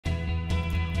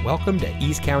Welcome to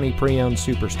East County Pre-Owned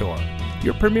Superstore,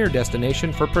 your premier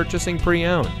destination for purchasing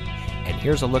pre-owned. And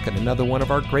here's a look at another one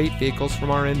of our great vehicles from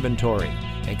our inventory.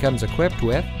 It comes equipped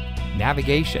with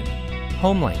navigation,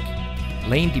 HomeLink,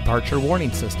 lane departure warning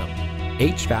system,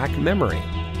 HVAC memory,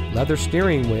 leather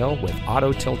steering wheel with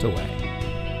auto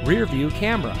tilt-away, rear view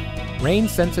camera,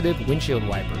 rain-sensitive windshield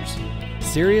wipers,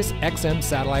 Sirius XM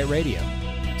satellite radio,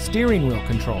 steering wheel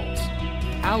controls,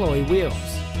 alloy wheels,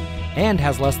 and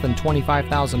has less than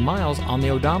 25,000 miles on the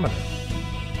odometer.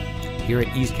 Here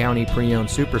at East County Pre-Owned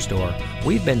Superstore,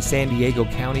 we've been San Diego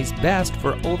County's best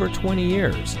for over 20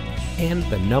 years and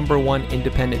the #1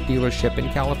 independent dealership in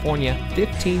California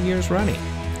 15 years running.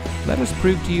 Let us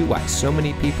prove to you why so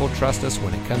many people trust us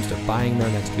when it comes to buying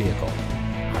their next vehicle.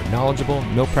 Our knowledgeable,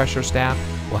 no-pressure staff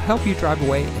will help you drive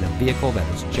away in a vehicle that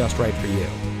is just right for you.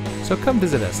 So come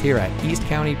visit us here at East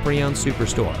County Pre-Owned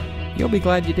Superstore. You'll be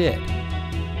glad you did.